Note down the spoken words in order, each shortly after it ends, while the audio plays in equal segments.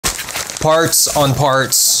Parts on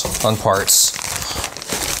parts on parts.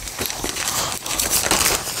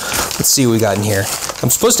 Let's see what we got in here. I'm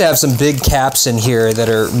supposed to have some big caps in here that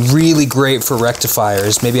are really great for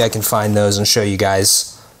rectifiers. Maybe I can find those and show you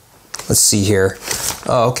guys. Let's see here.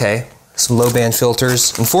 Oh, okay. Some low band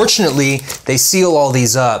filters. Unfortunately, they seal all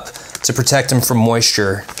these up to protect them from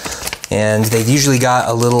moisture. And they've usually got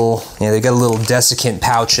a little, they've got a little desiccant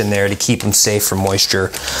pouch in there to keep them safe from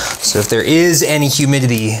moisture. So if there is any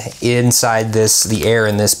humidity inside this, the air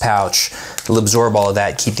in this pouch, it'll absorb all of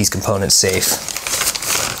that, keep these components safe.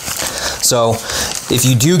 So if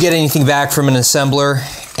you do get anything back from an assembler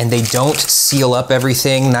and they don't seal up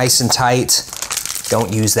everything nice and tight,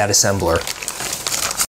 don't use that assembler.